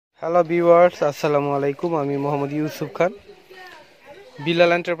Hello viewers, আসসালামু আলাইকুম। আমি মোহাম্মদ ইউসুফ খান,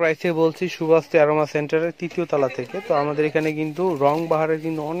 বিলাল এন্টারপ্রাইজে বলছি, সুভাষ অ্যারোমা সেন্টারের তৃতীয় তলা থেকে। তো আমাদের এখানে কিন্তু রং বাহারের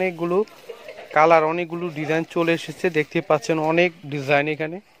কিন্তু অনেকগুলো কালার, অনেকগুলো ডিজাইন চলে এসেছে। দেখতে পাচ্ছেন অনেক ডিজাইন,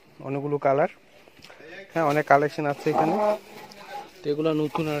 এখানে অনেকগুলো কালার, হ্যাঁ অনেক কালেকশন আছে এখানে। তো এগুলো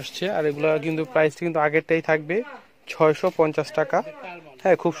নতুন আসছে, আর এগুলো কিন্তু প্রাইস কিন্তু আগেরটাই থাকবে 650 টাকা।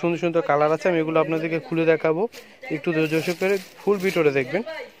 হ্যাঁ, খুব সুন্দর সুন্দর কালার আছে, আমি এগুলো আপনাদেরকে খুলে দেখাবো। একটু ধৈর্য করে ফুল ভিডিওটা দেখবেন।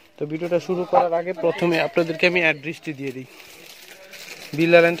 তো ভিডিওটা শুরু করার আগে প্রথমে আপনাদেরকে আমি অ্যাড্রেসটি দিয়ে দিই।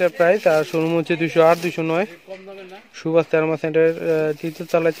 বিলাল এন্টারপ্রাইজ, আর শোরুম হচ্ছে 208 209 সুভাষ অ্যারোমা সেন্টারের তৃতীয়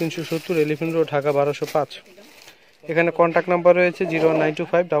তলায় 370 এলিফেন্ট রোড, ঢাকা 1205। এখানে কন্ট্যাক্ট নাম্বার রয়েছে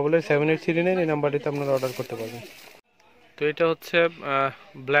 01925887839। এই নাম্বারটিতে আপনারা অর্ডার করতে পারবেন। তো এটা হচ্ছে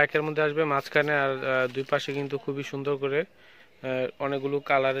ব্ল্যাকের মধ্যে আসবে মাঝখানে, আর দুই পাশে কিন্তু খুবই সুন্দর করে অনেকগুলো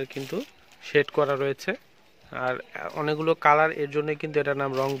কালারের কিন্তু শেড করা রয়েছে। আর অনেকগুলো কালার, এর জন্য কিন্তু এটার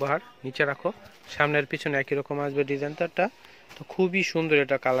নাম রং বাহার। নিচে রাখো, সামনের পিছনে একই রকম আসবে ডিজাইনটা। তো খুবই সুন্দর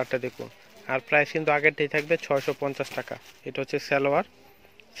এটা, কালারটা দেখুন। আর প্রাইস কিন্তু আগেরটাই থাকবে 650 টাকা। এটা হচ্ছে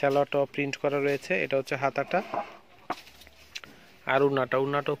সালোয়ারটাও প্রিন্ট করা রয়েছে। এটা হচ্ছে হাতাটা, আর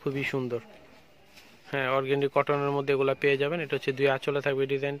উন্নাটাও খুবই সুন্দর। হ্যাঁ, অর্গানডি কটনের মধ্যে এগুলো পেয়ে যাবেন। এটা হচ্ছে দুই আঁচলে থাকবে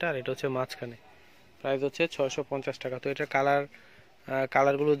ডিজাইনটা, আর এটা হচ্ছে মাঝখানে। প্রাইস হচ্ছে 650 টাকা। তো এটা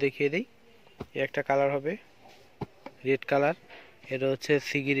কালারগুলো দেখিয়ে দিই। একটা কালার হবে রেড কালার, এটা হচ্ছে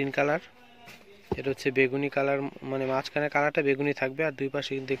সি গ্রিন কালার, এটা হচ্ছে বেগুনি কালার, মানে মাঝখানে কালারটা বেগুনি থাকবে, আর দুই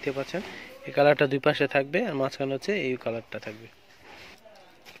পাশে দেখতে পাচ্ছেন এই কালারটা দুই পাশে থাকবে, আর মাঝখানে হচ্ছে এই কালারটা থাকবে।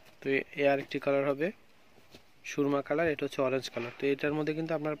 তো এই আরেকটি কালার হবে সুরমা কালার, এটা হচ্ছে অরেঞ্জ কালার। তো এটার মধ্যে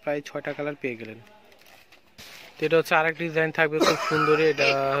কিন্তু আপনার প্রায় 6টা কালার পেয়ে গেলেন। তো এটা হচ্ছে আরেকটি ডিজাইন থাকবে খুব সুন্দরই, এটা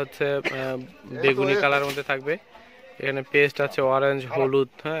হচ্ছে বেগুনি কালার মধ্যে থাকবে। এখানে পেস্ট আছে অরেঞ্জ,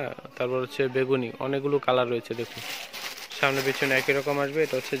 হলুদ, হ্যাঁ, তারপর হচ্ছে বেগুনি, অনেকগুলো কালার রয়েছে দেখুন। সামনে পিছনে একই রকম আসবে।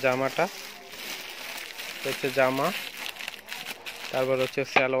 এটা হচ্ছে জামাটা, এটা হচ্ছে জামা, তারপর হচ্ছে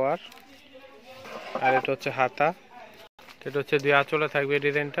সালোয়ার, আর এটা হচ্ছে হাতা। এটা হচ্ছে দুই আঁচলে থাকবে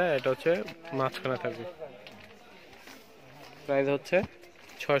ডিজাইনটা, এটা হচ্ছে মাঝখানে থাকবে। প্রাইস হচ্ছে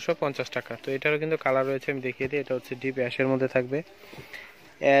 650 টাকা। তো এটারও কিন্তু কালার রয়েছে, আমি দেখিয়ে দিই। এটা হচ্ছে ডিপ অ্যাশের মধ্যে থাকবে,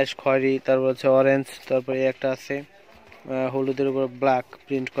 অ্যাশ, খয়েরি, তারপর হচ্ছে অরেঞ্জ, তারপরে একটা আছে হলুদের উপর ব্ল্যাক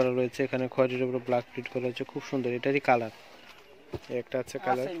প্রিন্ট করা রয়েছে। এখানে খয়েরির উপর ব্ল্যাক প্রিন্ট করা রয়েছে, খুব সুন্দর। এটারই কালার একটা আছে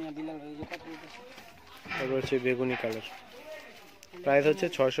কালার, তারপর হচ্ছে বেগুনি কালার। প্রাইস হচ্ছে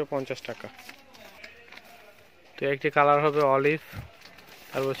 650 টাকা। তো একটি কালার হবে অলিভ,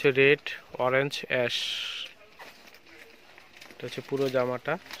 তারপর হচ্ছে রেড, অরেঞ্জ, অ্যাশ। এটা হচ্ছে পুরো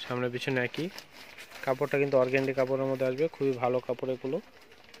জামাটা, সামনে পিছনে একই। কাপড়টা কিন্তু অর্গানডি কাপড়ের মধ্যে আসবে, খুবই ভালো কাপড় এগুলো।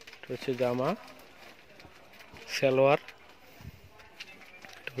 এটা হচ্ছে জামা, সালোয়ার,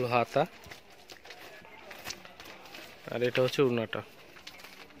 এটা হলো হাতা, আর এটা হচ্ছে উড়নাটা।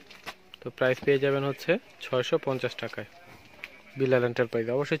 তো প্রাইস পেয়ে যাবেন হচ্ছে 650 টাকায় বিলাল এন্টারপ্রাইজ।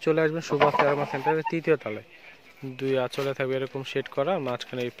 অবশ্যই চলে আসবেন সুভাষ অ্যারোমা সেন্টারের তৃতীয় তলায়। দুই আঁচলে থাকবে এরকম শেড করা,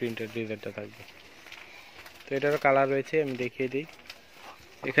 মাঝখানে এই প্রিন্টের ডিজাইনটা থাকবে। তো এটারও কালার রয়েছে, আমি দেখিয়ে দিই।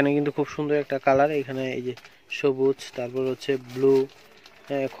 এখানে কিন্তু খুব সুন্দর একটা কালার, এখানে এই যে সবুজ, তারপর হচ্ছে ব্লু,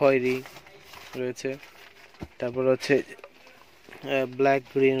 খয়েরি রয়েছে, তারপর হচ্ছে ব্ল্যাক,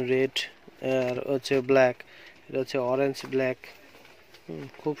 গ্রিন, রেড, আর হচ্ছে ব্ল্যাক, এটা হচ্ছে অরেঞ্জ ব্ল্যাক।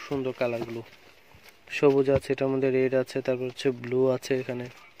 খুব সুন্দর কালারগুলো। সবুজ আছে, এটার মধ্যে রেড আছে, তারপর হচ্ছে ব্লু আছে এখানে,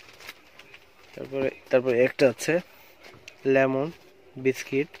 তারপরে একটা আছে লেমন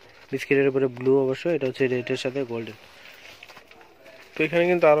বিস্কিটের উপরে ব্লু, অবশ্য এটা হচ্ছে রেডের সাথে গোল্ডেন। তো এখানে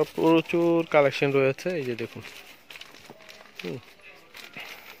কিন্তু আরো প্রচুর কালেকশন রয়েছে, এই যে দেখুন।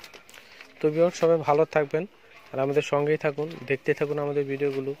 তো ভিউয়ার্স, সবাই ভালো থাকবেন, আর আমাদের সঙ্গেই থাকুন, দেখতে থাকুন আমাদের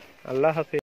ভিডিওগুলো। আল্লাহ হাফেজ।